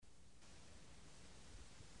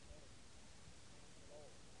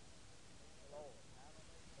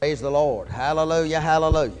Praise the Lord. Hallelujah,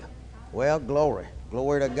 hallelujah. Well, glory.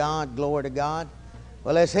 Glory to God, glory to God.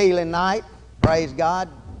 Well, it's healing night. Praise God.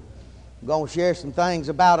 I'm going to share some things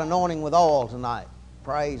about anointing with oil tonight.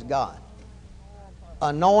 Praise God.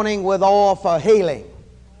 Anointing with oil for healing.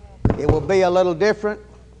 It will be a little different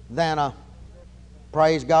than,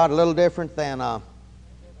 praise God, a little different than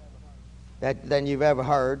you've ever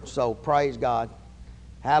heard. So, praise God.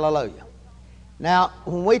 Hallelujah. Now,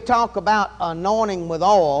 when we talk about anointing with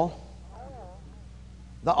oil,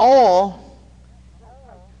 the oil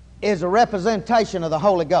is a representation of the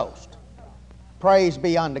Holy Ghost. Praise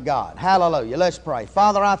be unto God. Hallelujah. Let's pray.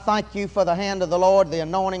 Father, I thank you for the hand of the Lord, the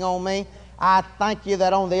anointing on me. I thank you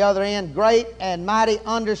that on the other end, great and mighty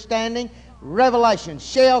understanding, revelation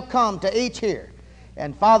shall come to each here.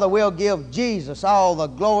 And Father, we'll give Jesus all the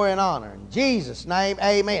glory and honor. In Jesus' name,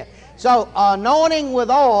 amen. So, anointing with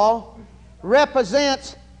oil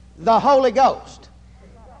represents the Holy Ghost.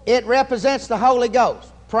 It represents the Holy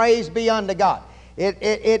Ghost. Praise be unto God.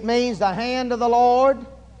 It means the hand of the Lord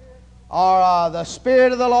or the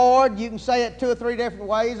Spirit of the Lord. You can say it 2 or 3 different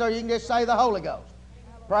ways, or you can just say the Holy Ghost.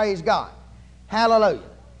 Praise God. Hallelujah.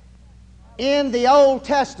 In the Old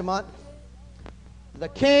Testament, the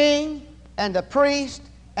king and the priest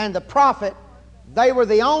and the prophet, they were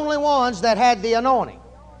the only ones that had the anointing.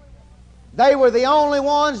 They were the only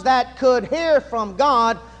ones that could hear from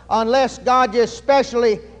God unless God just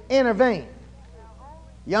specially intervened.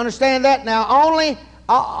 You understand that? Now, only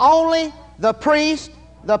the priest,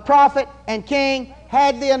 the prophet, and king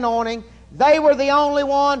had the anointing. They were the only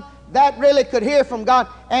one that really could hear from God,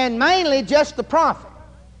 and mainly just the prophet.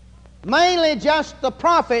 Mainly just the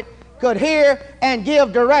prophet could hear and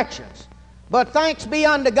give directions. But thanks be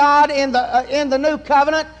unto God in the new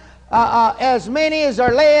covenant, as many as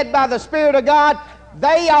are led by the Spirit of God,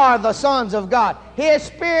 they are the sons of God. His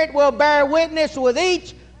Spirit will bear witness with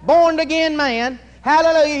each born-again man.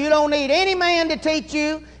 Hallelujah. You don't need any man to teach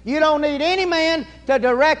you. You don't need any man to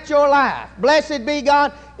direct your life. Blessed be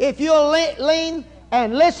God. If you'll lean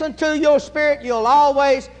and listen to your spirit, you'll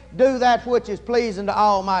always do that which is pleasing to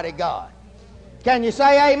Almighty God. Can you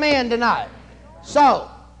say amen tonight? So,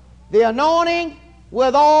 the anointing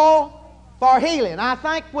with oil for healing. I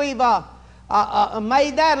think we've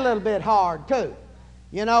made that a little bit hard too.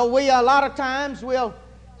 You know, a lot of times we'll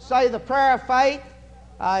say the prayer of faith.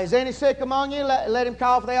 Is any sick among you? Let him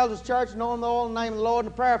call for the elders of the church, anoint the oil in the name of the Lord,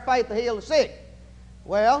 and the prayer of faith to heal the sick.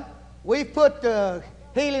 Well, we've put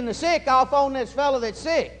healing the sick off on this fellow that's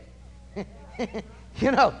sick.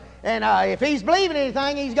 You know, and if he's believing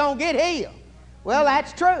anything, he's going to get healed. Well,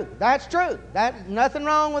 that's true. That's true. Nothing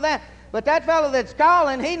wrong with that. But that fellow that's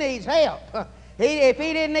calling, he needs help. If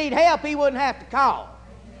he didn't need help, he wouldn't have to call.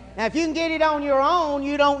 Now, if you can get it on your own,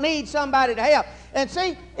 you don't need somebody to help. And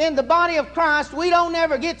see, in the body of Christ, we don't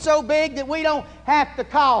ever get so big that we don't have to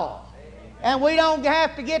call. And we don't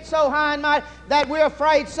have to get so high and mighty that we're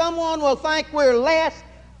afraid someone will think we're less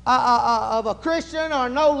of a Christian or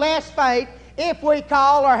no less faith if we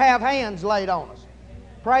call or have hands laid on us.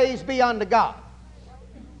 Praise be unto God.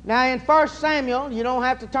 Now in 1 Samuel, you don't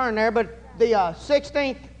have to turn there, but the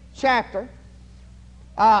 16th chapter,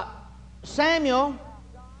 Samuel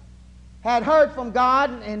had heard from God,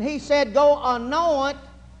 and he said, go anoint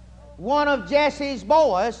one of Jesse's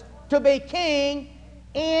boys to be king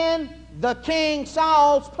in the King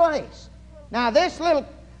Saul's place. Now this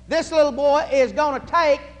little boy is going to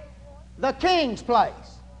take the king's place.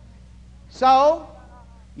 So,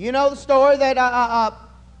 you know the story that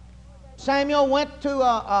Samuel went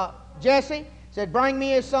to Jesse, said, bring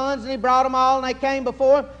me his sons, and he brought them all, and they came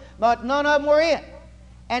before him, but none of them were it.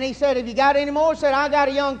 And he said, have you got any more? He said, I got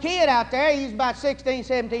a young kid out there. He's about 16,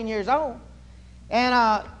 17 years old.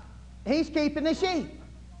 And he's keeping the sheep.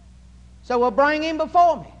 So we'll bring him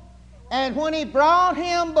before me. And when he brought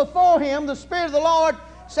him before him, the Spirit of the Lord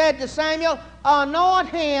said to Samuel, anoint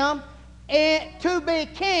him to be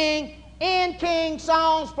king in King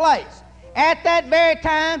Saul's place. At that very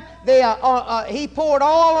time, he poured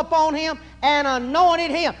oil upon him and anointed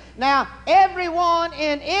him. Now, everyone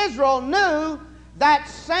in Israel knew that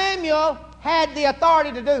Samuel had the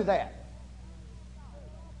authority to do that.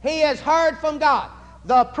 He has heard from God.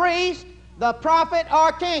 The priest, the prophet,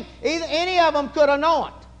 or king, any of them could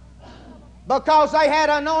anoint because they had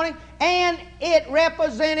anointing, and it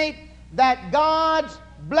represented that God's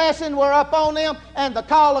blessing were upon them and the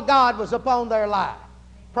call of God was upon their life.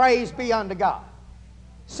 Praise be unto God.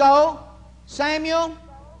 So, Samuel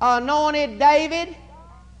anointed David.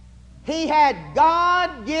 He had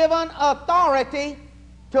God-given authority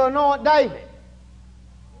to anoint David.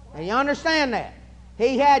 Now you understand that?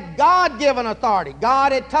 He had God-given authority.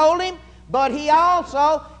 God had told him, but he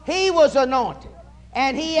also He was anointed.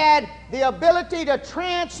 And he had the ability to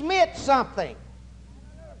transmit something.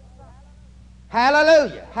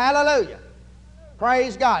 Hallelujah. Hallelujah.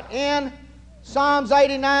 Praise God. In Psalms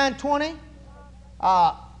 89:20,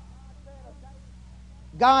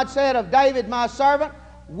 God said of David, my servant,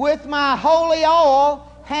 with my holy oil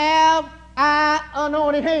have I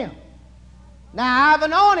anointed him. Now, I've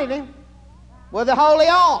anointed him with the holy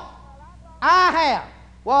oil. I have.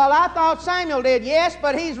 Well, I thought Samuel did. Yes,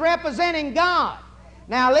 but he's representing God.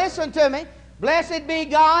 Now, listen to me. Blessed be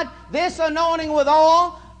God. This anointing with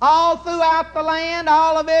oil, all throughout the land,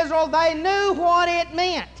 all of Israel, they knew what it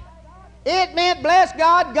meant. It meant, bless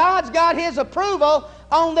God, God's got His approval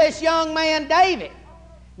on this young man David.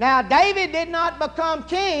 Now, David did not become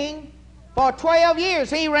king for 12 years.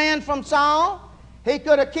 He ran from Saul. He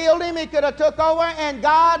could have killed him. He could have took over, and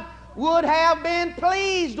God would have been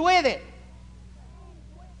pleased with it.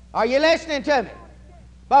 Are you listening to me?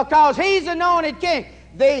 Because he's anointed king.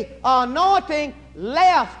 The anointing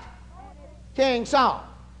left King Saul.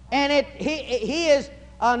 And his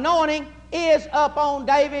anointing is upon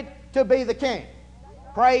David to be the king.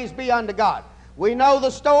 Praise be unto God. We know the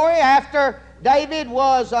story after David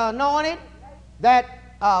was anointed, that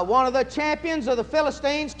one of the champions of the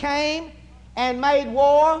Philistines came and made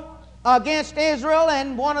war against Israel,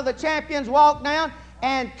 and one of the champions walked down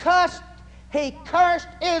and he cursed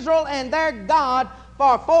Israel and their God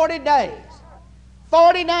for 40 days.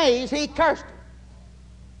 40 days he cursed them.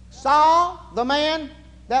 Saul, the man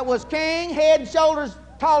that was king, head and shoulders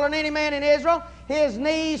taller than any man in Israel, his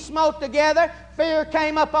knees smote together, fear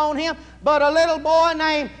came upon him, but a little boy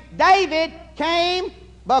named David came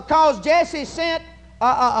because Jesse sent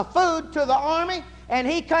food to the army, and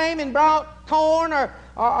he came and brought corn or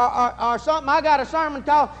something. I got a sermon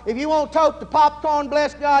called, if you won't tote the popcorn,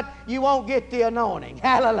 bless God, you won't get the anointing.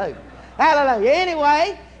 Hallelujah. Hallelujah.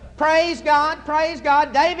 Anyway, praise God, praise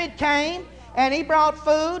God. David came and he brought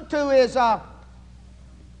food to his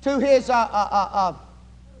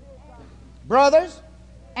brothers,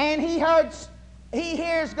 and he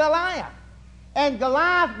hears Goliath. And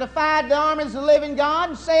Goliath defied the armies of the living God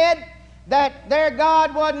and said that their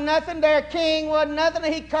God wasn't nothing, their king wasn't nothing,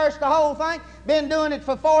 and he cursed the whole thing. Been doing it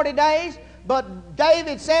for 40 days. But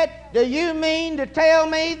David said, do you mean to tell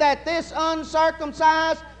me that this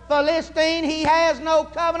uncircumcised Philistine, he has no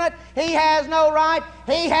covenant, he has no right,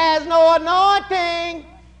 he has no anointing?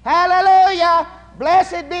 Hallelujah.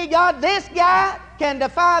 Blessed be God. This guy can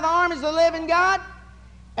defy the armies of the living God.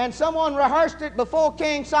 And someone rehearsed it before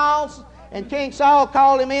King Saul, and King Saul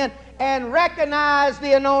called him in and recognized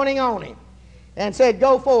the anointing on him and said,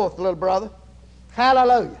 go forth, little brother.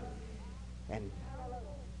 Hallelujah. And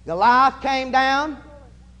Goliath came down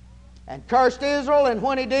and cursed Israel, and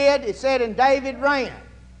when he did, it said, and David ran.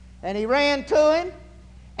 And he ran to him,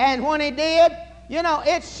 and when he did, you know,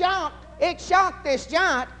 it shocked this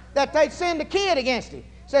giant that they'd send a kid against him.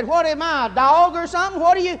 Said, what am I, a dog or something?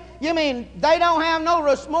 What do you mean they don't have no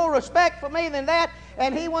more respect for me than that?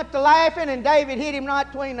 And he went to laughing, and David hit him right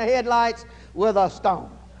between the headlights with a stone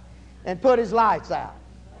and put his lights out.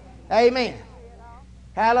 Amen.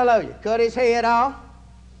 Hallelujah. Cut his head off.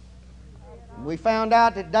 We found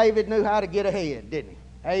out that David knew how to get ahead, didn't he?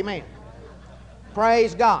 Amen.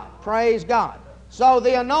 Praise God. Praise God. So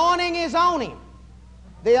the anointing is on him.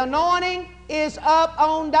 The anointing is up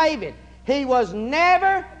on David. He was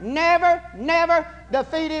never, never, never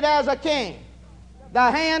defeated as a king.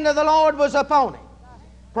 The hand of the Lord was upon him.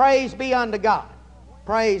 Praise be unto God.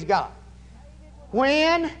 Praise God.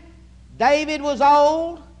 When David was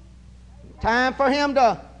old, time for him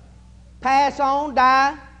to pass on,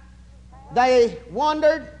 die, they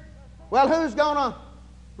wondered, well, who's going to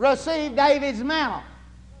receive David's mantle?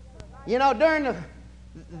 You know, during the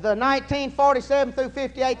 1947 through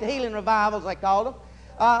 58, the healing revivals, they called them,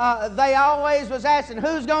 they always was asking,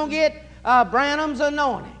 who's going to get Branham's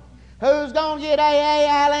anointing? Who's going to get A.A.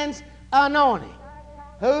 Allen's anointing?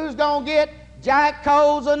 Who's going to get Jack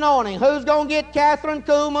Cole's anointing? Who's going to get Catherine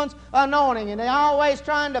Kuhlman's anointing? And they're always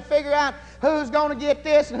trying to figure out who's going to get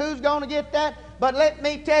this and who's going to get that. But let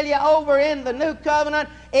me tell you, over in the New Covenant,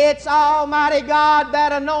 it's Almighty God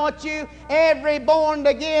that anoints you. Every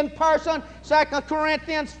born-again person, 2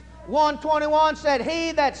 Corinthians 1:21 said,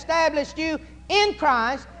 he that established you in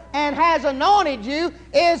Christ and has anointed you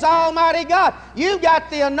is Almighty God. You've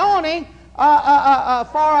got the anointing for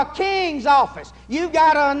a king's office. You've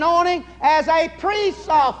got an anointing as a priest's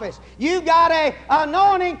office. You've got an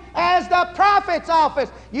anointing as the prophet's office.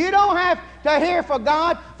 You don't have to hear for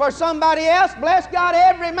God for somebody else. Bless God,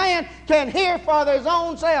 every man can hear for his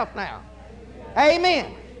own self now.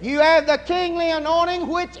 Amen. You have the kingly anointing,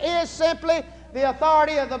 which is simply the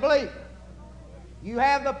authority of the believer. You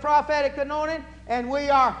have the prophetic anointing, and we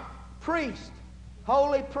are priests,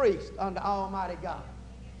 holy priests unto Almighty God.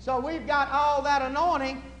 So we've got all that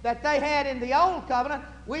anointing that they had in the old covenant.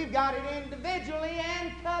 We've got it individually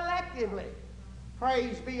and collectively.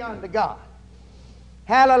 Praise be unto God.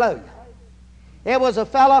 Hallelujah. It was a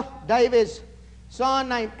fellow, David's son,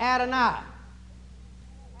 named Adonai.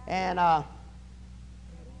 And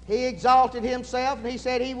he exalted himself, and he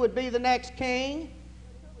said he would be the next king.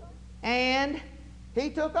 And he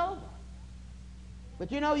took over.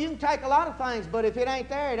 But you know, you can take a lot of things, but if it ain't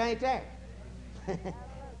there, it ain't there.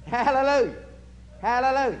 Hallelujah.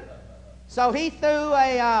 Hallelujah. So he threw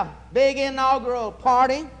a big inaugural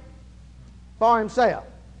party for himself.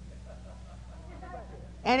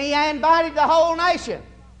 And he invited the whole nation.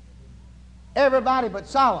 Everybody but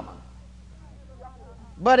Solomon.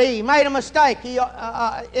 But he made a mistake. He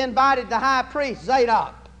invited the high priest,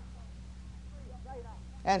 Zadok.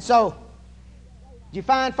 And so, did you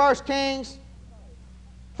find 1 Kings,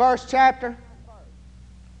 1st chapter,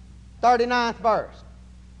 39th verse?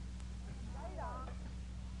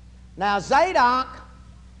 Now, Zadok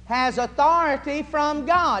has authority from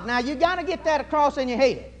God. Now, you got to get that across in your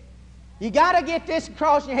head. You got to get this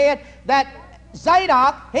across in your head that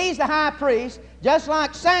Zadok, he's the high priest, just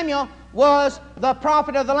like Samuel was the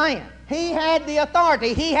prophet of the land. He had the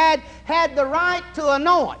authority. He had the right to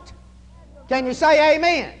anoint. Can you say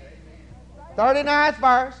amen? 39th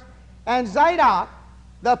verse. And Zadok,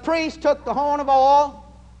 the priest, took the horn of oil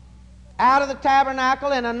out of the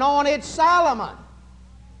tabernacle and anointed Solomon.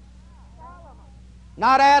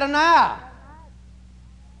 Not Adonai.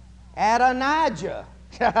 Adonijah.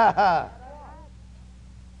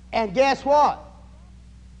 And guess what?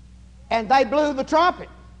 And they blew the trumpet.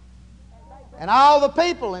 And all the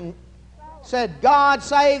people said, God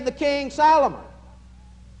save the King Solomon.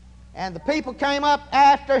 And the people came up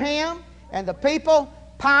after him, and the people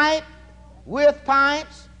piped with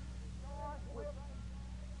pipes,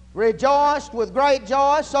 rejoiced with great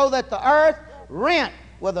joy, so that the earth rent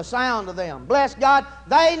with the sound of them. Bless God.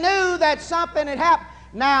 They knew that something had happened.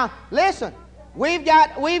 Now, listen, we've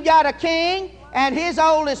got a king and his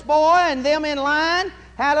oldest boy and them in line.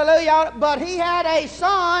 Hallelujah. But he had a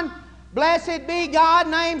son, blessed be God,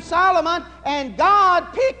 named Solomon, and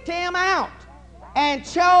God picked him out and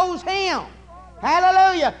chose him.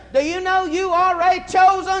 Hallelujah. Do you know you are a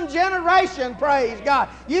chosen generation? Praise God.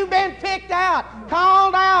 You've been picked out,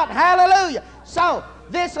 called out. Hallelujah. So,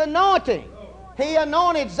 this anointing, he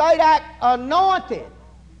anointed, Zadok anointed.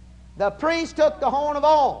 The priest took the horn of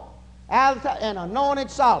oil and anointed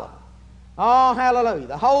Solomon. Oh, hallelujah.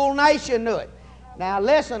 The whole nation knew it. Now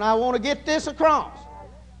listen, I want to get this across.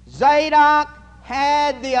 Zadok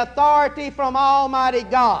had the authority from Almighty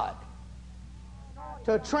God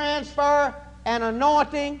to transfer an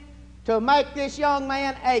anointing to make this young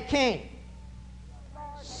man a king.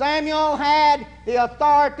 Samuel had the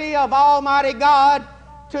authority of Almighty God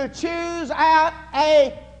to choose out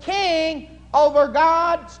a king over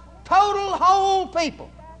God's total whole people.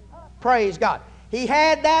 Praise God. He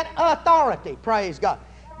had that authority. Praise God.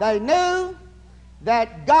 They knew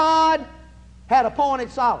that God had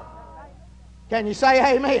appointed Solomon. Can you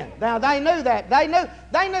say amen? Now they knew that. They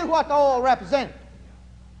knew what the oil represented.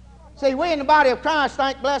 See, we in the body of Christ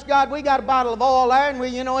think, bless God, we got a bottle of oil there, and we,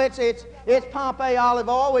 you know, it's Pompeii olive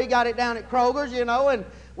oil. We got it down at Kroger's, you know, and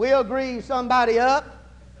we'll grease somebody up.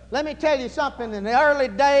 Let me tell you something. In the early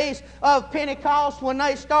days of Pentecost, when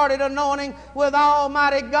they started anointing with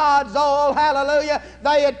Almighty God's oil, hallelujah,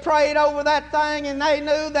 they had prayed over that thing, and they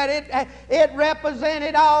knew that it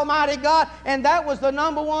represented Almighty God, and that was the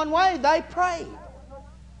number one way they prayed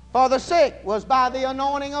for the sick, was by the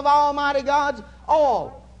anointing of Almighty God's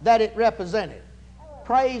oil that it represented.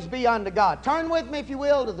 Praise be unto God. Turn with me, if you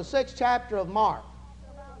will, to the 6th chapter of Mark.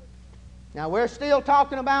 Now, we're still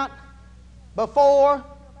talking about before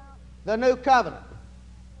the new covenant.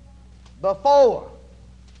 Before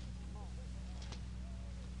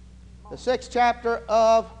the 6th chapter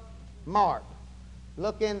of Mark.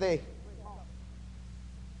 Look in the,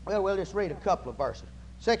 well, we'll just read a couple of verses.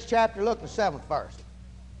 6th chapter, look at the 7th verse.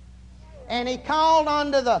 And he called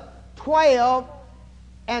unto the 12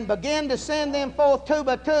 and began to send them forth two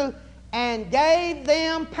by two, and gave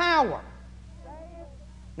them power.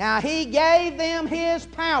 Now, he gave them his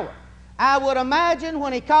power. I would imagine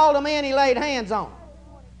when he called them in, he laid hands on them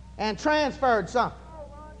and transferred something.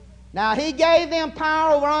 Now, he gave them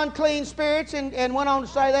power over unclean spirits, and went on to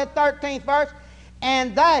say that, 13th verse,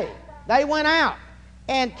 and they went out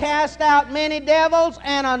and cast out many devils,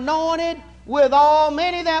 and anointed with all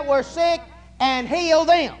many that were sick, and healed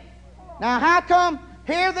them. Now, how come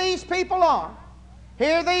here these people are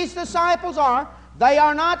Here these disciples are. They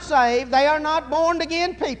are not saved. They are not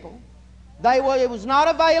born-again people. It was not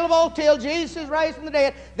available till Jesus is raised from the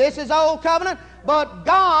dead. This is Old Covenant. But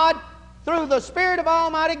God, through the Spirit of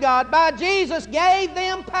Almighty God, by Jesus, gave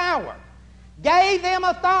them power. Gave them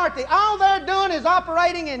authority. All they're doing is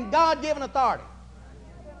operating in God-given authority.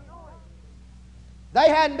 They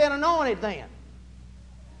hadn't been anointed then.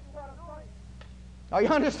 Are you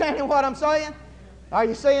understanding what I'm saying? Are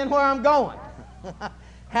you seeing where I'm going?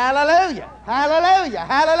 Hallelujah, hallelujah,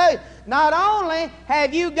 hallelujah. Not only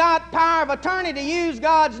have you got power of attorney to use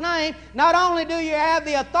God's name, not only do you have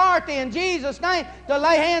the authority in Jesus' name to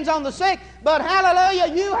lay hands on the sick, but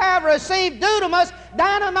hallelujah, you have received dunamis,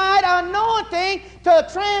 dynamite anointing to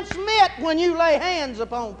transmit when you lay hands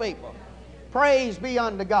upon people. Praise be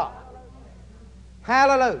unto God.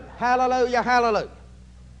 Hallelujah, hallelujah, hallelujah.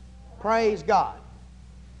 Praise God.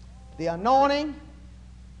 The anointing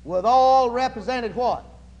with all represented what?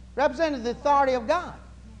 Represented the authority of God.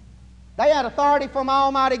 They had authority from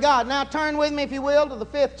Almighty God. Now turn with me, if you will, to the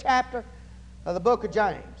 5th chapter of the book of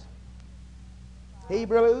James.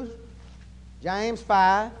 Hebrews, James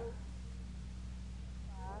 5.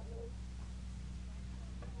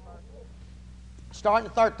 Starting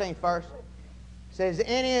the 13th verse. It says,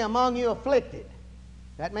 any among you afflicted?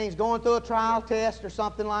 That means going through a trial test or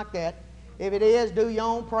something like that. If it is, do your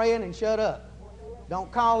own praying and shut up. Don't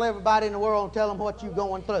call everybody in the world and tell them what you're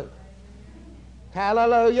going through.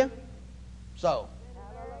 Hallelujah. So,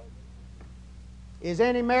 is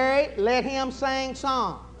any married? Let him sing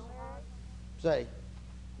songs. See,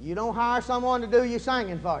 you don't hire someone to do your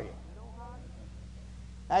singing for you.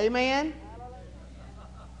 Amen.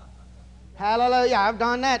 Hallelujah. I've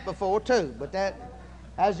done that before too, but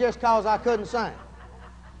that's just because I couldn't sing.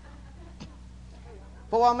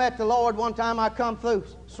 Before I met the Lord, one time I come through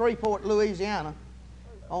Shreveport, Louisiana,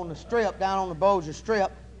 on the strip, down on the Bossier Strip,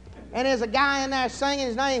 and there's a guy in there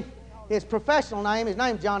singing. His professional name, his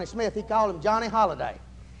name's Johnny Smith. He called him Johnny Holiday.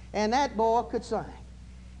 And that boy could sing.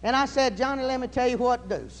 And I said, Johnny, let me tell you what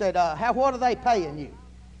to do. Said, what are they paying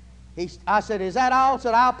you? I said, is that all?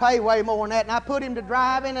 Said, I'll pay way more than that. And I put him to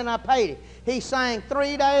driving and I paid him. He sang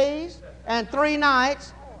 3 days and 3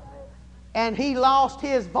 nights, and he lost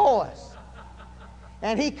his voice.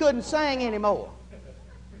 And he couldn't sing anymore.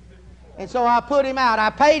 And so I put him out. I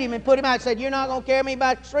paid him and put him out. He said, you're not going to carry me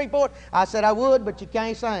back to Shreveport? I said, I would, but you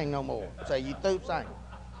can't sing no more. So you through singing.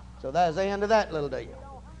 So that's the end of that little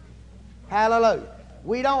deal. Hallelujah.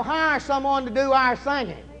 We don't hire someone to do our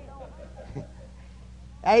singing.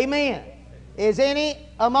 Amen. Is any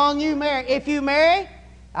among you married? If you marry,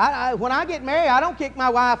 when I get married, I don't kick my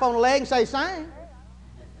wife on the leg and say, sing.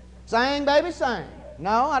 Sing, baby, sing.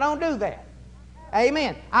 No, I don't do that.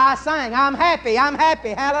 Amen. I sing. I'm happy. I'm happy.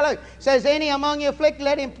 Hallelujah. Says, any among you afflicted,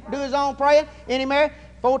 let him do his own praying. Any married?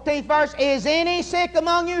 14th verse. Is any sick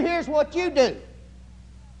among you? Here's what you do.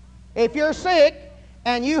 If you're sick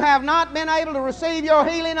and you have not been able to receive your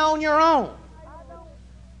healing on your own,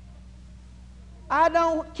 I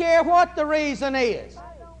don't care what the reason is.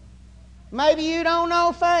 Maybe you don't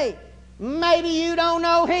know faith. Maybe you don't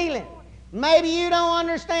know healing. Maybe you don't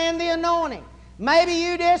understand the anointing. Maybe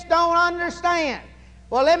you just don't understand.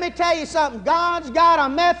 Well, let me tell you something. God's got a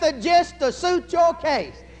method just to suit your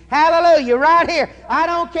case. Hallelujah. Right here. I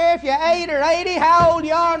don't care if you're 8 or 80, how old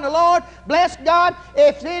you are in the Lord. Bless God.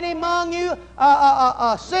 If any among you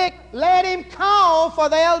sick, let him call for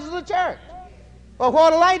the elders of the church. Well,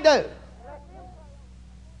 what do they do?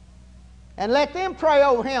 And let them pray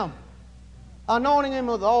over him, anointing him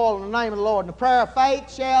with oil in the name of the Lord. And the prayer of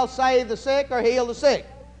faith shall save the sick or heal the sick.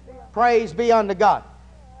 Praise be unto God.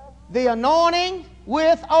 The anointing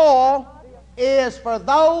with oil is for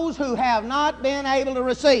those who have not been able to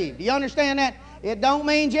receive. Do you understand that? It don't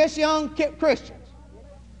mean just young Christians.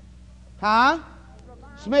 Huh?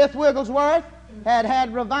 Smith Wigglesworth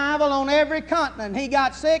had revival on every continent. He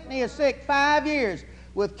got sick, and he was sick 5 years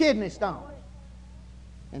with kidney stones.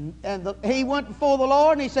 And he went before the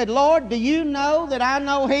Lord and he said, Lord, do you know that I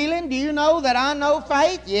know healing? Do you know that I know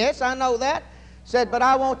faith? Yes, I know that. Said, but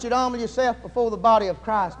I want you to humble yourself before the body of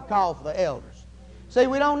Christ and call for the elders. See,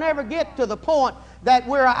 we don't ever get to the point that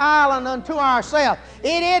we're an island unto ourselves.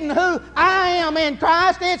 It isn't who I am in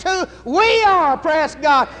Christ, it's who we are, praise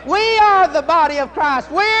God. We are the body of Christ.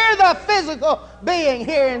 We're the physical being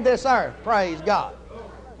here in this earth, praise God.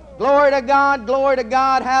 Glory to God,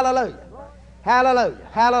 hallelujah. Hallelujah,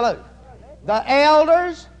 hallelujah. The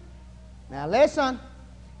elders, now listen,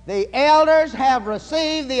 the elders have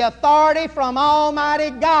received the authority from Almighty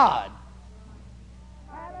God.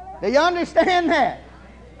 Do you understand that?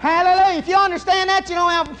 Hallelujah. If you understand that, you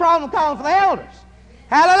don't have a problem calling for the elders.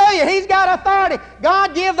 Hallelujah. He's got authority.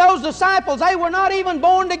 God gave those disciples. They were not even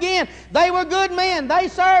born again. They were good men. They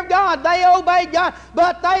served God. They obeyed God.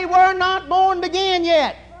 But they were not born again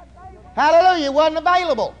yet. Hallelujah. It wasn't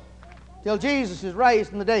available till Jesus is raised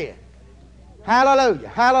from the dead. Hallelujah.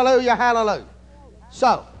 Hallelujah. Hallelujah.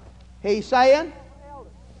 So, he's saying,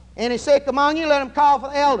 any sick among you, let him call for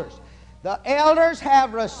the elders. The elders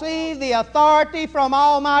have received the authority from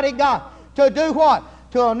Almighty God to do what?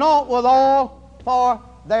 To anoint with oil for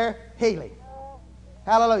their healing.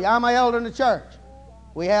 Hallelujah. I'm an elder in the church.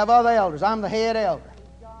 We have other elders. I'm the head elder.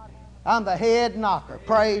 I'm the head knocker.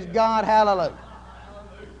 Praise God. Hallelujah.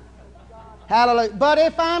 Hallelujah. But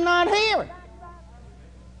if I'm not hearing,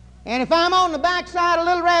 and if I'm on the backside of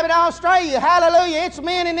Little Rabbit, Australia, hallelujah, it's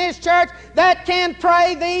men in this church that can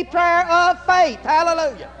pray the prayer of faith.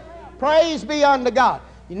 Hallelujah. Praise be unto God.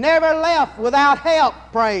 You never left without help.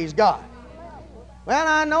 Praise God. Well,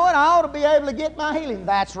 I know it. I ought to be able to get my healing.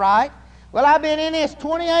 That's right. Well, I've been in this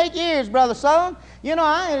 28 years, Brother Sutherlin. You know,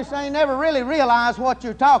 I ain't never really realized what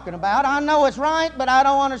you're talking about. I know it's right, but I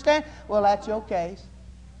don't understand. Well, that's your case.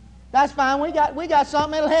 That's fine. We got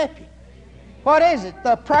something that'll help you. What is it?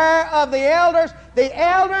 The prayer of the elders. The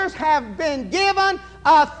elders have been given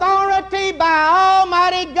authority by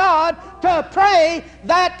Almighty God to pray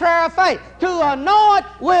that prayer of faith, to anoint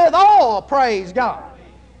with oil. Praise God.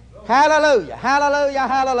 Hallelujah, hallelujah,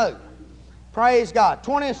 hallelujah. Praise God.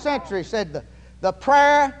 20th century said the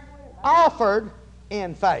prayer offered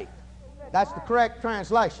in faith. That's the correct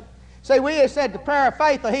translation. See, we have said the prayer of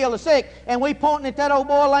faith will heal the sick, and we pointing at that old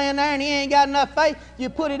boy laying there and he ain't got enough faith. You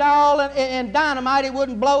put it all in dynamite, it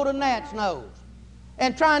wouldn't blow the gnat's nose.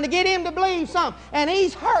 And trying to get him to believe something. And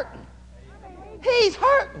he's hurting. He's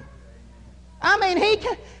hurting. I mean,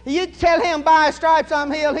 you tell him by his stripes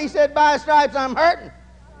I'm healed. He said by his stripes I'm hurting.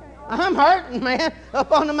 I'm hurting, man.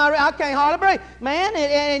 Up under my, I can't hardly breathe. Man,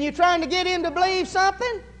 and you're trying to get him to believe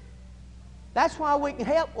something? That's why we can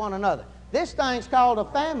help one another. This thing's called a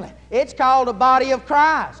family. It's called the body of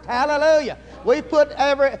Christ. Hallelujah. We put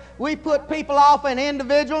people off an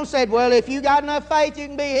individual and said, well, if you got enough faith, you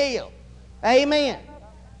can be healed. Amen.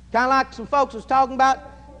 Kind of like some folks was talking about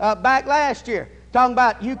back last year. Talking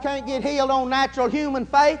about you can't get healed on natural human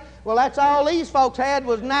faith. Well, that's all these folks had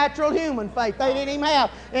was natural human faith. They didn't even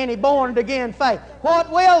have any born-again faith.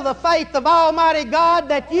 What will the faith of Almighty God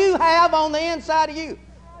that you have on the inside of you?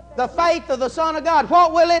 The faith of the Son of God.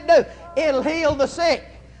 What will it do? It'll heal the sick.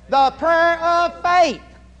 The prayer of faith.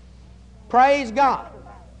 Praise God.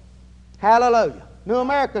 Hallelujah. New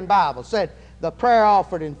American Bible said the prayer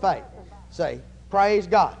offered in faith. Say, praise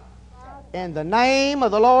God. In the name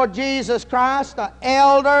of the Lord Jesus Christ, the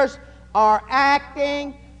elders are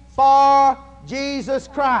acting for Jesus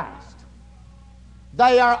Christ.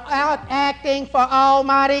 They are out acting for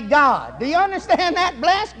Almighty God. Do you understand that?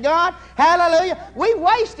 Bless God. Hallelujah. We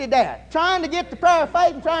wasted that trying to get the prayer of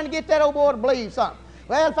faith and trying to get that old boy to believe something.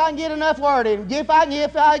 Well, if I can get enough word in him, if I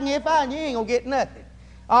can, you ain't going to get nothing.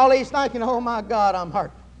 All he's thinking, oh my God, I'm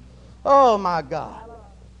hurting. Oh my God.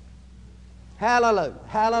 Hallelujah.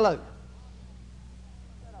 Hallelujah.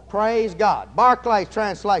 Praise God. Barclay's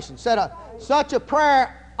translation said, such a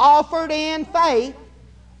prayer offered in faith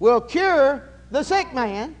will cure the sick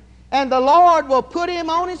man, and the Lord will put him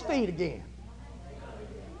on his feet again.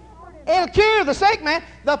 It'll cure the sick man.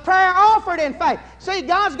 The prayer offered in faith. See,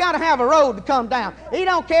 God's got to have a road to come down. He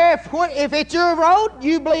don't care if it's your road,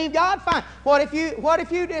 you believe God, fine. What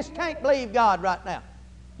if you just can't believe God right now?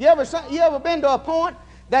 You ever been to a point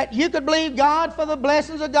that you could believe God for the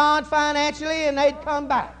blessings of God financially and they'd come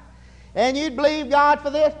back? And you'd believe God for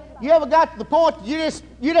this? You ever got to the point that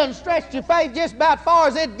you done stretched your faith just about far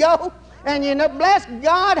as it'd go? And you know, bless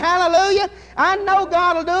God, hallelujah. I know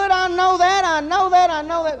God will do it. I know that.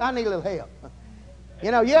 I need a little help.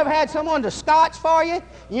 You know, you ever had someone to scotch for you? And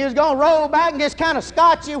you was going to roll back and just kind of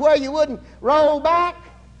scotch you where you wouldn't roll back?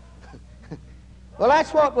 Well,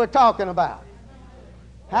 that's what we're talking about.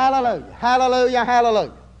 Hallelujah, hallelujah,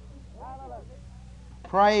 hallelujah.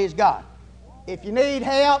 Praise God. If you need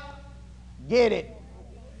help, get it.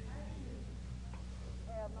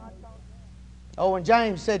 Oh, and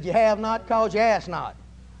James said, you have not because you ask not.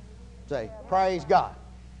 Say, praise God.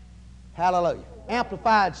 Hallelujah.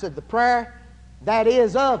 Amplified said, the prayer that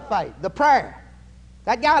is of faith. The prayer.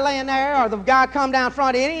 That guy laying there or the guy come down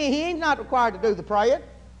front, he ain't not required to do the praying.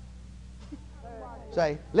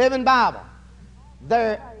 Say, Living Bible.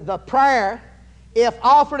 The prayer, if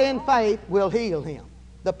offered in faith, will heal him.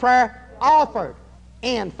 The prayer offered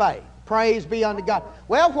in faith. Praise be unto God.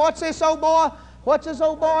 Well, what's this old boy? What's this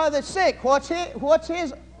old boy that's sick? What's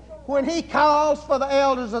his when he calls for the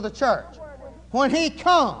elders of the church? When he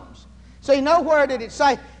comes. See, nowhere did it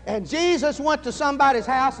say, and Jesus went to somebody's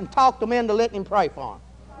house and talked them into letting him pray for them.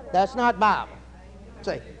 That's not Bible.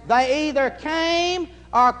 See, they either came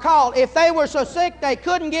or called. If they were so sick they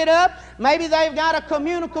couldn't get up, maybe they've got a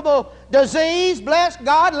communicable disease, bless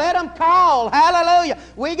God, let them call. Hallelujah.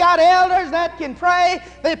 We got elders that can pray.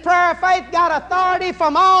 The prayer of faith got authority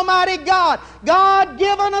from Almighty God.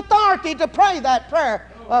 God-given authority to pray that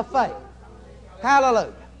prayer of faith.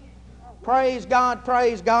 Hallelujah. Praise God,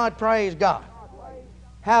 praise God, praise God.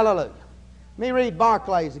 Hallelujah. Let me read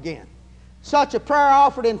Barclay's again. Such a prayer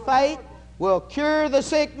offered in faith will cure the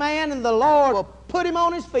sick man, and the Lord will put him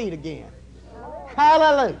on his feet again.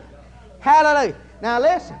 Hallelujah. Hallelujah. Now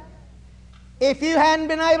listen. If you hadn't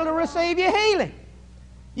been able to receive your healing,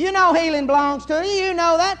 you know healing belongs to you. You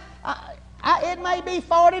know that. It may be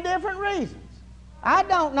 40 different reasons. I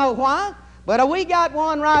don't know why, but we got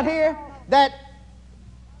one right here that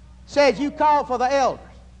says you call for the elders.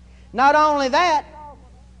 Not only that,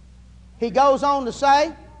 he goes on to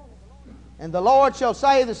say, and the Lord shall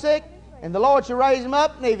save the sick, and the Lord shall raise him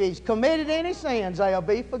up, and if he's committed any sins, they'll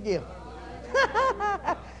be forgiven.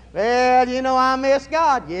 Well, you know I miss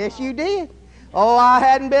God. Yes, you did. Oh, I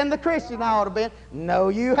hadn't been the Christian I ought to have been. No,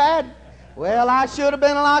 you hadn't. Well, I should have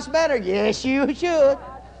been a lot better. Yes, you should.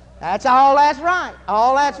 That's all that's right.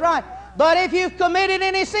 All that's right. But if you've committed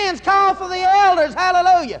any sins, call for the elders.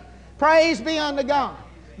 Hallelujah. Praise be unto God.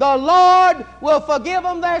 The Lord will forgive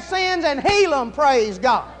them their sins and heal them. Praise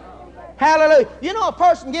God. Hallelujah. You know, a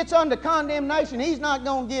person gets under condemnation, he's not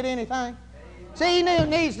going to get anything. See, he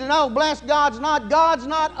needs to know, bless God's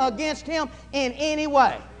not against him in any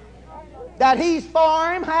way. That he's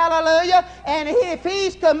for him, hallelujah. And if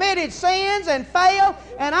he's committed sins and failed,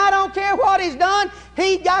 and I don't care what he's done,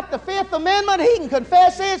 he got the Fifth Amendment, he can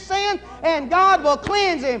confess his sin, and God will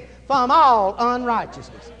cleanse him from all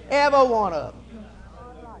unrighteousness. Every one of them.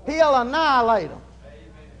 He'll annihilate them.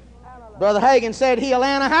 Brother Hagin said he'll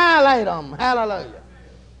annihilate them. Hallelujah.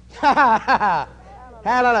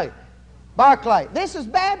 Hallelujah. Barclay. This is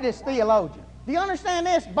Baptist theologian. Do you understand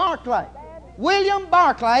this? Barclay. William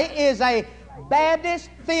Barclay is a Baptist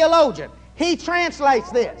theologian. He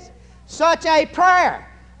translates this. Such a prayer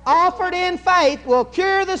offered in faith will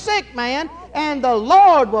cure the sick man, and the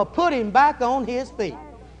Lord will put him back on his feet.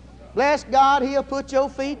 Bless God, he'll put your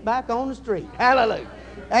feet back on the street. Hallelujah.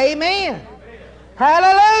 Amen.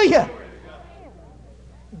 Hallelujah.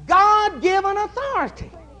 God-given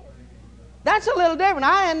authority. That's a little different.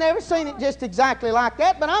 I had never seen it just exactly like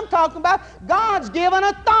that, but I'm talking about God's given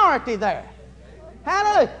authority there.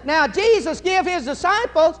 Hallelujah. Now, Jesus gave his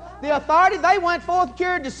disciples the authority. They went forth and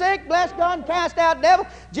cured the sick, blessed God, and cast out devils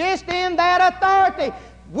just in that authority.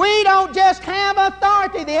 We don't just have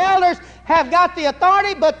authority. The elders have got the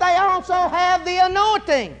authority, but they also have the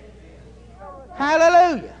anointing.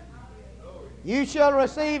 Hallelujah. You shall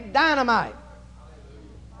receive dynamite.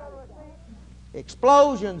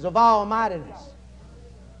 Explosions of almightiness.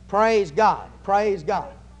 Praise God. Praise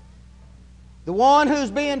God. The one who's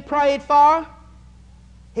being prayed for,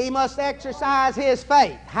 he must exercise his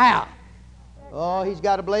faith. How? Oh, he's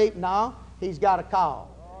got to believe? No. He's got to call.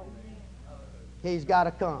 He's got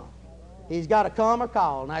to come. He's got to come or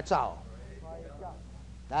call, and that's all.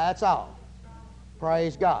 That's all.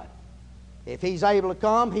 Praise God. If he's able to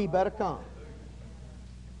come, he better come.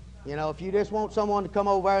 You know, if you just want someone to come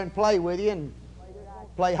over there and play with you and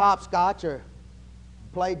play hopscotch or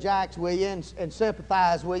play jacks with you and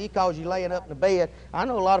sympathize with you because you're laying up in the bed. I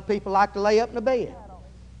know a lot of people like to lay up in the bed.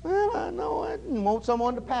 Well, I know I want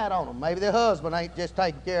someone to pat on them. Maybe their husband ain't just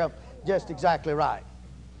taking care of them just exactly right.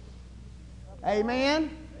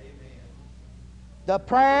 Amen? The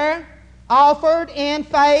prayer offered in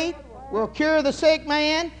faith will cure the sick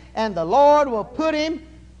man, and the Lord will put him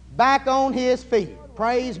back on his feet.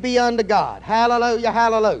 Praise be unto God. Hallelujah,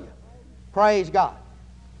 hallelujah. Praise God.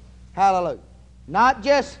 Hallelujah. Not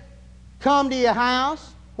just come to your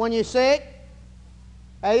house when you're sick.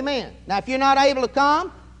 Amen. Now, if you're not able to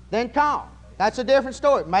come, then call. That's a different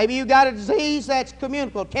story. Maybe you got a disease that's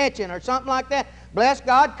communicable, catching or something like that. Bless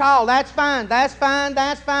God, call. That's fine. That's fine.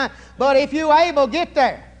 That's fine. But if you're able, get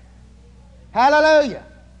there. Hallelujah.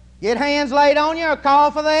 Get hands laid on you or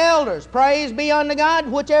call for the elders. Praise be unto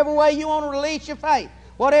God. Whichever way you want to release your faith.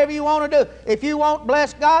 Whatever you want to do. If you want,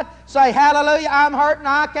 bless God, say, hallelujah, I'm hurting.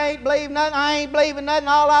 I can't believe nothing. I ain't believing nothing.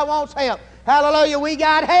 All I want's help. Hallelujah, we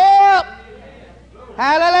got help.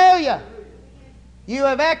 Hallelujah. You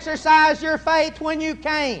have exercised your faith when you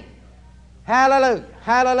came. Hallelujah,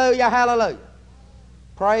 hallelujah, hallelujah.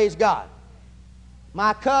 Praise God.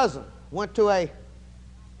 My cousin went to a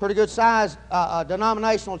pretty good sized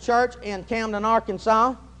denominational church in Camden,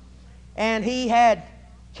 Arkansas, and he had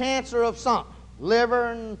cancer of something,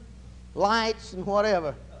 liver and lights and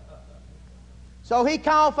whatever. So he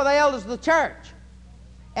called for the elders of the church.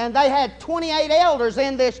 And they had 28 elders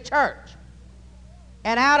in this church.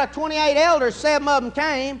 And out of 28 elders, 7 of them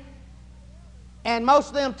came. And most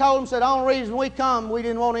of them told him, said, the only reason we come, we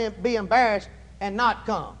didn't want to be embarrassed and not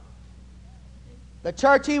come. The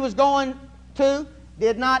church he was going to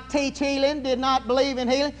did not teach healing, did not believe in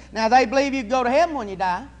healing. Now, they believe you go to heaven when you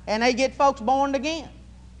die, and they get folks born again.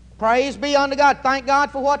 Praise be unto God. Thank God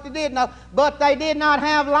for what they did know. But they did not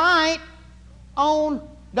have light on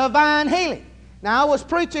divine healing. Now, I was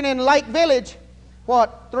preaching in Lake Village,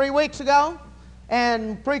 3 weeks ago?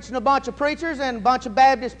 And preaching a bunch of preachers, and a bunch of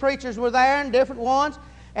Baptist preachers were there, and different ones.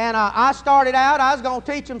 And I started out, I was going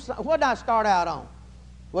to teach them, what did I start out on?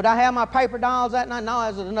 Would I have my paper dolls that night? No, I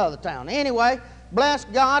was at another town. Anyway, bless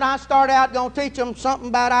God, I started out going to teach them something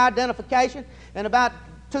about identification, and about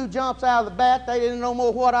 2 jumps out of the bat, they didn't know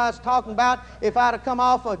more what I was talking about if I'd have come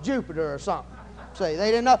off of Jupiter or something. See,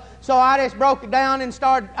 they didn't know. So I just broke it down and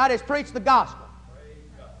I just preached the gospel.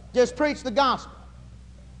 Just preached the gospel.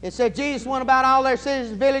 It said Jesus went about all their cities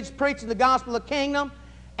and villages preaching the gospel of the kingdom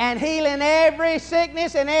and healing every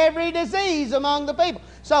sickness and every disease among the people.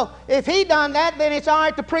 So if he done that, then it's all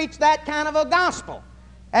right to preach that kind of a gospel.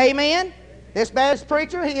 Amen? This Baptist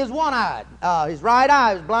preacher, he is one-eyed. His right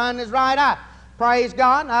eye was blind in his right eye. Praise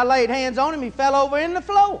God. And I laid hands on him. He fell over in the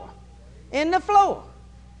floor. In the floor.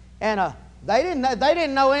 And they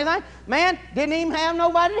didn't know anything. Man, didn't even have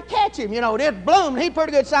nobody to catch him. You know, just bloom. He's a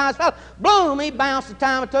pretty good sized fellow. Bloom, he bounced a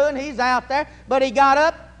time or two, and he's out there. But he got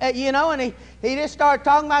up, and he just started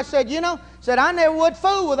talking about, said, I never would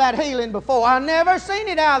fool with that healing before. I never seen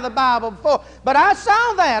it out of the Bible before. But I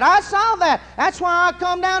saw that. That's why I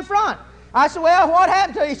come down front. I said, well, what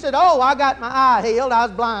happened to you? He said, I got my eye healed. I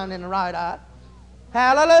was blind in the right eye.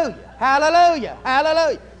 Hallelujah, hallelujah,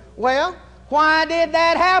 hallelujah. Well, why did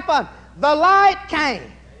that happen? The light came.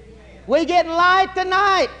 We getting light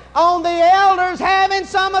tonight on the elders having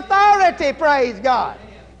some authority, praise God.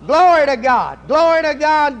 Glory to God, glory to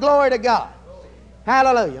God, glory to God.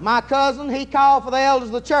 Hallelujah. My cousin, he called for the elders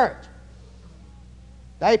of the church.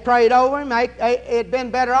 They prayed over him. It'd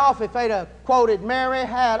been better off if they'd have quoted, Mary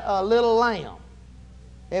had a little lamb.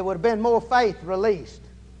 It would have been more faith released.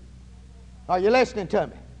 Are you listening to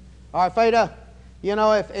me? Or if they'd have,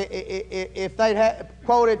 if they'd have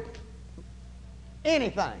quoted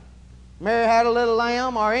anything. Mary had a little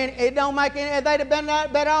lamb, or it don't make any, they'd have been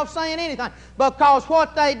better off saying anything. Because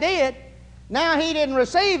what they did, now he didn't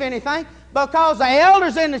receive anything, because the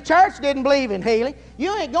elders in the church didn't believe in healing.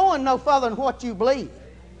 You ain't going no further than what you believe.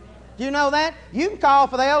 Do you know that? You can call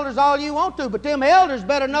for the elders all you want to, but them elders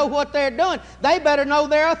better know what they're doing. They better know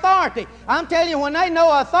their authority. I'm telling you, when they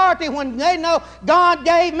know authority, when they know God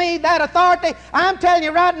gave me that authority, I'm telling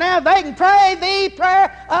you right now, they can pray the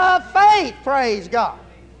prayer of faith. Praise God.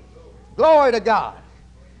 Glory to God.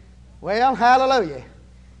 Well, hallelujah.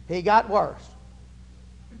 He got worse.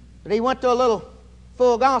 But he went to a little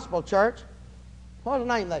full gospel church. What was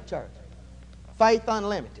the name of that church? Faith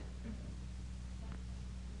Unlimited.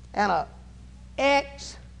 And a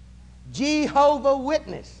ex-Jehovah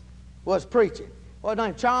Witness was preaching. What's his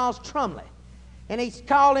name? Charles Trumley. And he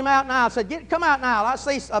called him out in the aisle, said, come out in the aisle. I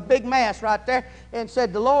see a big mass right there. And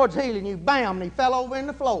said, the Lord's healing you. Bam. And he fell over in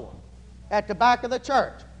the floor at the back of the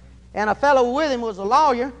church. And a fellow with him was a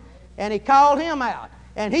lawyer, and he called him out.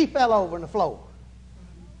 And he fell over in the floor.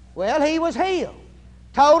 Well, he was healed.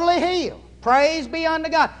 Totally healed. Praise be unto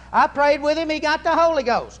God. I prayed with him. He got the Holy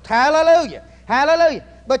Ghost. Hallelujah. Hallelujah.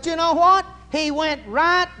 But you know what? He went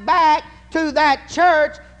right back to that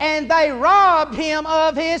church, and they robbed him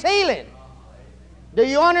of his healing. Do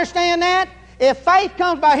you understand that? If faith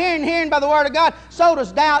comes by hearing, hearing by the Word of God, so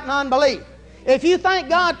does doubt and unbelief. If you think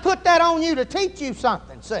God put that on you to teach you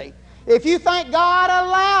something, see? If you think God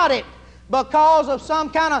allowed it because of some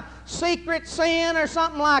kind of secret sin or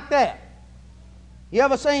something like that. You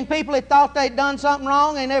ever seen people that thought they'd done something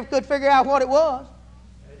wrong and never could figure out what it was?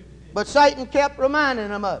 But Satan kept reminding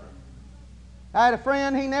them of it. I had a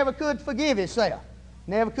friend, he never could forgive himself.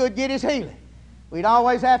 Never could get his healing. We'd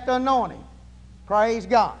always have to anoint him. Praise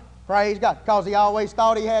God. Praise God. Because he always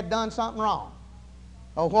thought he had done something wrong.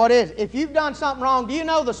 Oh, what is it? If you've done something wrong, do you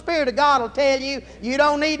know the Spirit of God will tell you? You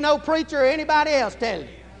don't need no preacher or anybody else tell you.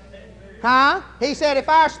 Huh? He said, if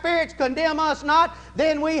our spirits condemn us not,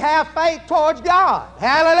 then we have faith towards God.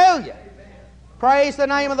 Hallelujah. Praise the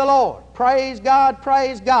name of the Lord. Praise God,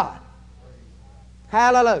 praise God.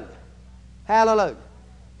 Hallelujah. Hallelujah.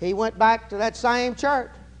 He went back to that same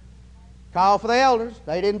church. Called for the elders.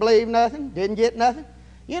 They didn't believe nothing. Didn't get nothing.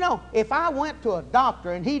 You know, if I went to a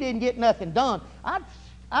doctor and he didn't get nothing done,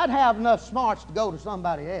 I'd have enough smarts to go to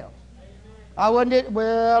somebody else. I wouldn't,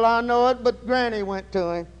 well, I know it, but Granny went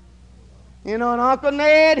to him. You know, and Uncle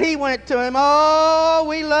Ned, he went to him. Oh,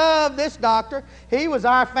 we love this doctor. He was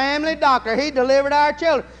our family doctor. He delivered our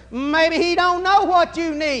children. Maybe he don't know what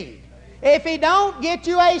you need. If he don't, get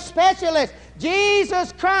you a specialist.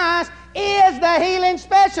 Jesus Christ is the healing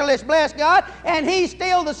specialist, bless God, and He's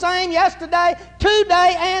still the same yesterday,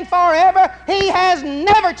 today, and forever. He has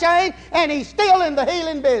never changed, and He's still in the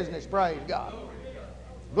healing business, praise God.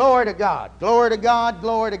 Glory to God, glory to God,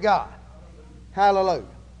 glory to God. Hallelujah.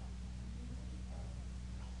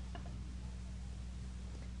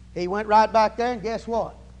 He went right back there, and guess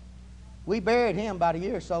what? We buried him about a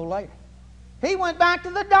year or so later. He went back to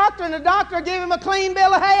the doctor, and the doctor gave him a clean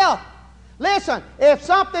bill of health. Listen, if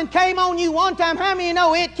something came on you one time, how many of you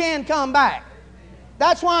know it can come back?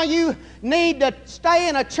 That's why you need to stay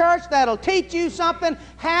in a church that'll teach you something,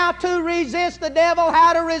 how to resist the devil,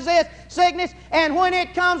 how to resist sickness, and when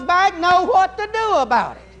it comes back, know what to do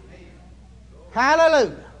about it.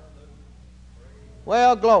 Hallelujah.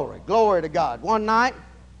 Well, glory, glory to God. One night,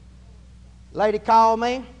 a lady called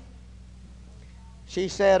me. She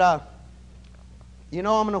said, you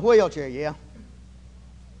know I'm in a wheelchair, yeah?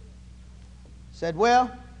 Said, well,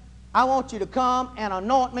 I want you to come and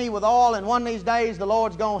anoint me with oil, and one of these days the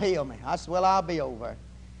Lord's going to heal me. I said, well, I'll be over.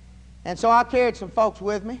 And so I carried some folks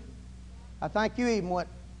with me. I think you even went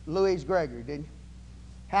Louise Gregory, didn't you?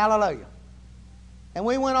 Hallelujah. And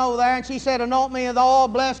we went over there, and she said, anoint me with oil,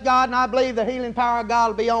 bless God, and I believe the healing power of God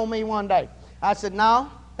will be on me one day. I said, no,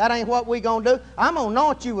 that ain't what we're going to do. I'm going to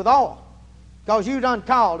anoint you with oil because you done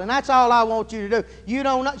called, and that's all I want you to do. You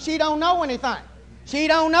don't know, she don't know anything. She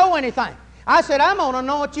don't know anything. I said, I'm going to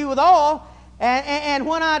anoint you with oil, and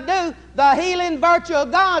when I do, the healing virtue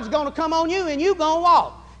of God's going to come on you, and you're going to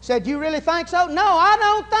walk. Said, you really think so? No, I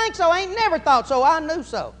don't think so. I ain't never thought so. I knew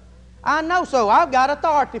so. I know so. I've got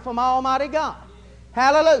authority from Almighty God.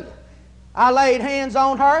 Hallelujah. I laid hands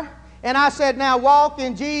on her, and I said, now walk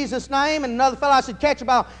in Jesus' name. And another fellow, I said, catch a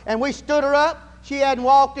ball. And we stood her up. She hadn't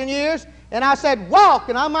walked in years. And I said, walk.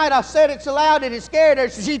 And I might have said it so loud that it scared her,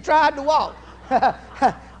 so she tried to walk.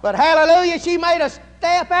 But hallelujah, she made a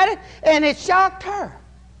step at it, and it shocked her.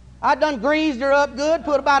 I done greased her up good,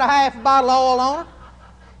 put about a half a bottle of oil on her.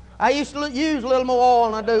 I used to use a little more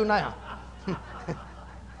oil than I do now.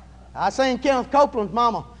 I seen Kenneth Copeland's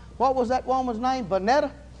mama. What was that woman's name?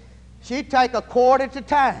 Bonetta? She'd take a quart at a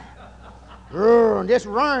time. And just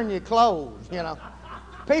ruin your clothes, you know.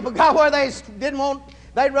 People got where they didn't want,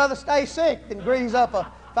 they'd rather stay sick than grease up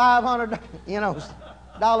a $500,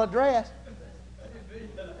 dollar dress.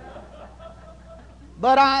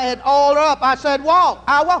 But I had oiled her up. I said, walk.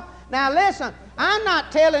 I walk. Now listen, I'm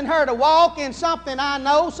not telling her to walk in something I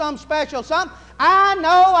know, some special something. I know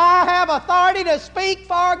I have authority to speak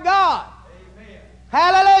for God. Amen.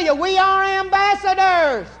 Hallelujah. We are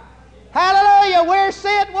ambassadors. Hallelujah. We're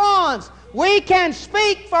sent ones. We can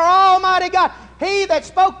speak for Almighty God. He that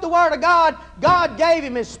spoke the word of God, God gave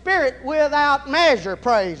him His Spirit without measure.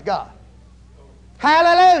 Praise God.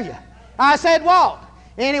 Hallelujah. I said, walk.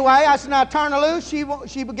 Anyway, I said, now turn her loose.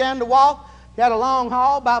 She began to walk. She had a long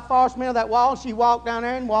haul, about 4 miles of that wall. She walked down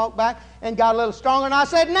there and walked back and got a little stronger. And I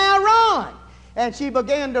said, now run. And she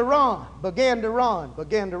began to run, began to run,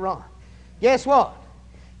 began to run. Guess what?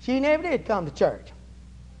 She never did come to church.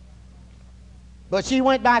 But she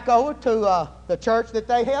went back over to the church that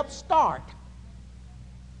they helped start.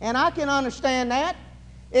 And I can understand that.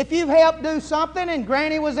 If you've helped do something and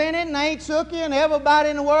Granny was in it and Aunt Sookie and everybody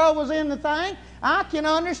in the world was in the thing, I can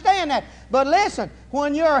understand that. But listen,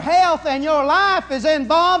 when your health and your life is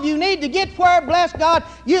involved, you need to get where, bless God,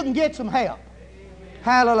 you can get some help. Amen.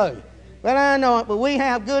 Hallelujah. But I know it, but we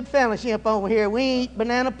have good fellowship over here. We eat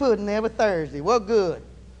banana pudding every Thursday. We're good.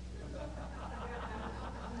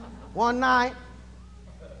 One night,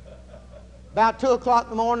 about 2 o'clock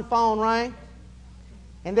in the morning, the phone rang.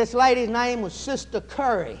 And this lady's name was Sister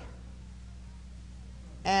Curry.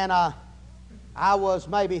 And I was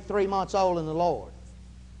maybe 3 months old in the Lord.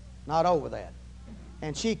 Not over that.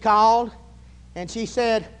 And she called and she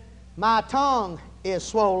said, my tongue is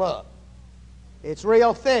swole up. It's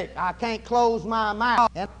real thick. I can't close my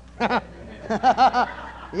mouth.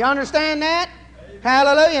 You understand that?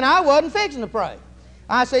 Hallelujah. And I wasn't fixing to pray.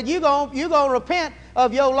 I said, you gonna repent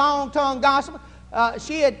of your long-tongued gospel.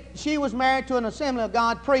 She was married to an Assembly of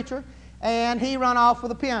God preacher, and he run off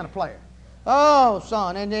with a piano player. Oh,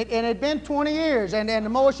 son, and it had been 20 years, and the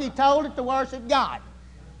more she told it, the worse it got.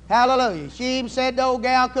 Hallelujah. She even said the old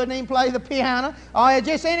gal couldn't even play the piano or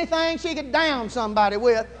just anything she could down somebody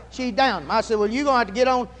with, she downed them. I said, well, you're going to have to get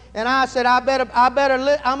on. And I said, I'm going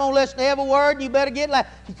to listen to every word, and you better get loud.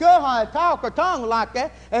 She couldn't talk her tongue like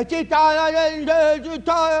that. And she oh,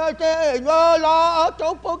 Lord,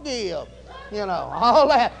 don't forgive. You know, all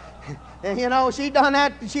that. And, you know, she done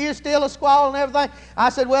that. She is still a squall and everything. I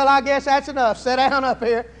said, well, I guess that's enough. Sit down up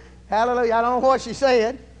here. Hallelujah. I don't know what she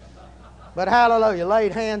said. But hallelujah,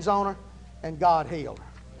 laid hands on her, and God healed her.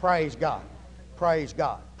 Praise God. Praise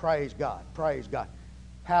God. Praise God. Praise God.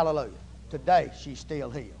 Hallelujah. Today, she's still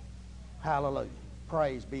healed. Hallelujah.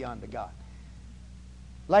 Praise be unto God.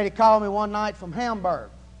 Lady called me one night from Hamburg.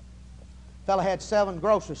 Fellow had 7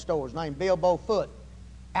 grocery stores named Bilbo Foot.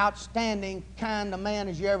 Outstanding kind of man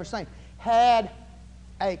as you ever seen. Had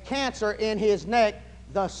a cancer in his neck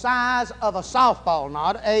the size of a softball,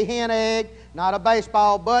 not a hen egg, not a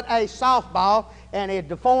baseball, but a softball, and it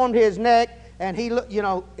deformed his neck, and he, you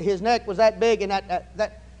know, his neck was that big, and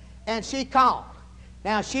and she called.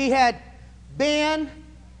 Now she had been,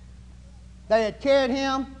 they had carried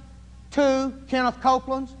him to Kenneth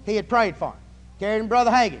Copeland's. He had prayed for him. Carried him to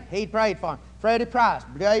Brother Hagin. He'd prayed for him. Freddie Price,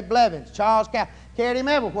 Dave Blevins, Charles Cow, carried him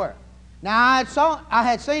everywhere. Now I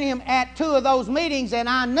had seen him at 2 of those meetings, and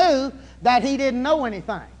I knew that he didn't know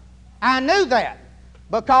anything. I knew that.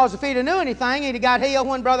 Because if he'd have knew anything, he'd have got healed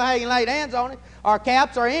when Brother Hagin laid hands on him, or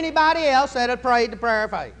Caps, or anybody else that had prayed the prayer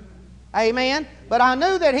of faith. Amen? But I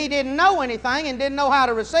knew that he didn't know anything and didn't know how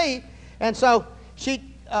to receive. And so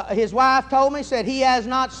his wife told me, said he has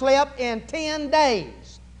not slept in 10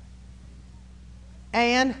 days.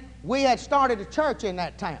 And we had started a church in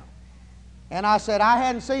that town. And I said, I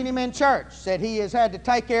hadn't seen him in church. Said he has had to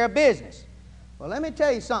take care of business. Well, let me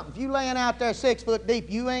tell you something. If you laying out there 6 foot deep,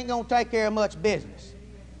 you ain't going to take care of much business.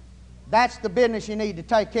 That's the business you need to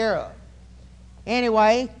take care of.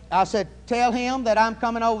 Anyway, I said, tell him that I'm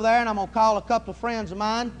coming over there, and I'm going to call a couple of friends of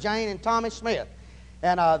mine, Jane and Tommy Smith.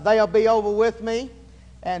 And they'll be over with me,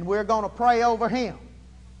 and we're going to pray over him.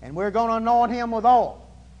 And we're going to anoint him with oil.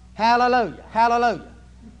 Hallelujah, hallelujah.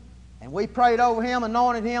 And we prayed over him,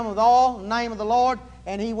 anointed him with oil in the name of the Lord,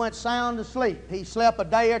 and he went sound asleep. He slept a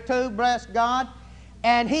day or 2, bless God,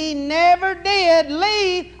 and he never did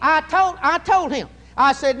leave. I told him,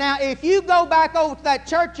 I said, now if you go back over to that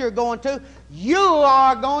church you're going to, you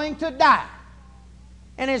are going to die.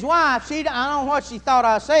 And his wife, I don't know what she thought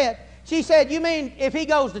I said. She said, you mean if he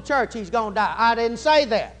goes to church he's going to die? I didn't say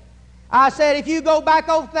that. I said, if you go back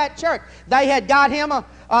over to that church, they had got him a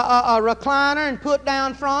recliner and put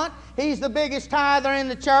down front. He's the biggest tither in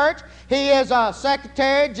the church. He is a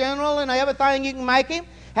secretary, general, and everything you can make him.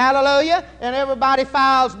 Hallelujah. And everybody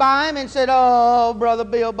files by him and said, oh, Brother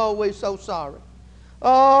Bilbo, we're so sorry.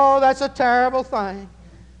 Oh, that's a terrible thing.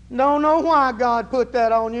 Don't know why God put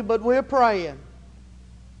that on you, but we're praying.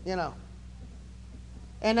 You know.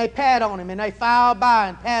 And they pat on him, and they file by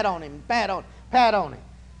and pat on him, pat on him.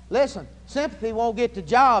 Listen, sympathy won't get the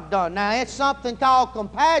job done. Now, it's something called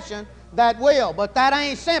compassion that will, but that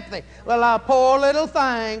ain't sympathy. Well, poor little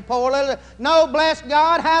thing, poor little... No, bless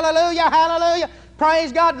God, hallelujah, hallelujah.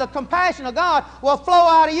 Praise God, the compassion of God will flow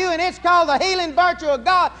out of you, and it's called the healing virtue of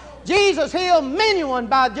God. Jesus healed many one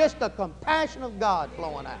by just the compassion of God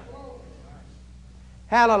flowing out.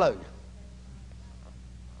 Hallelujah.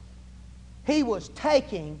 He was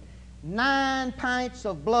taking 9 pints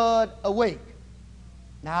of blood a week.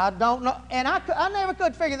 Now, I don't know, and I never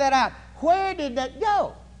could figure that out. Where did that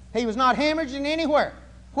go? He was not hemorrhaging anywhere.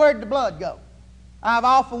 Where did the blood go? I've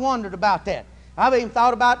often wondered about that. I've even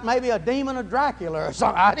thought about maybe a demon of Dracula or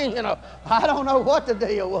something. I don't know what the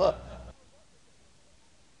deal was.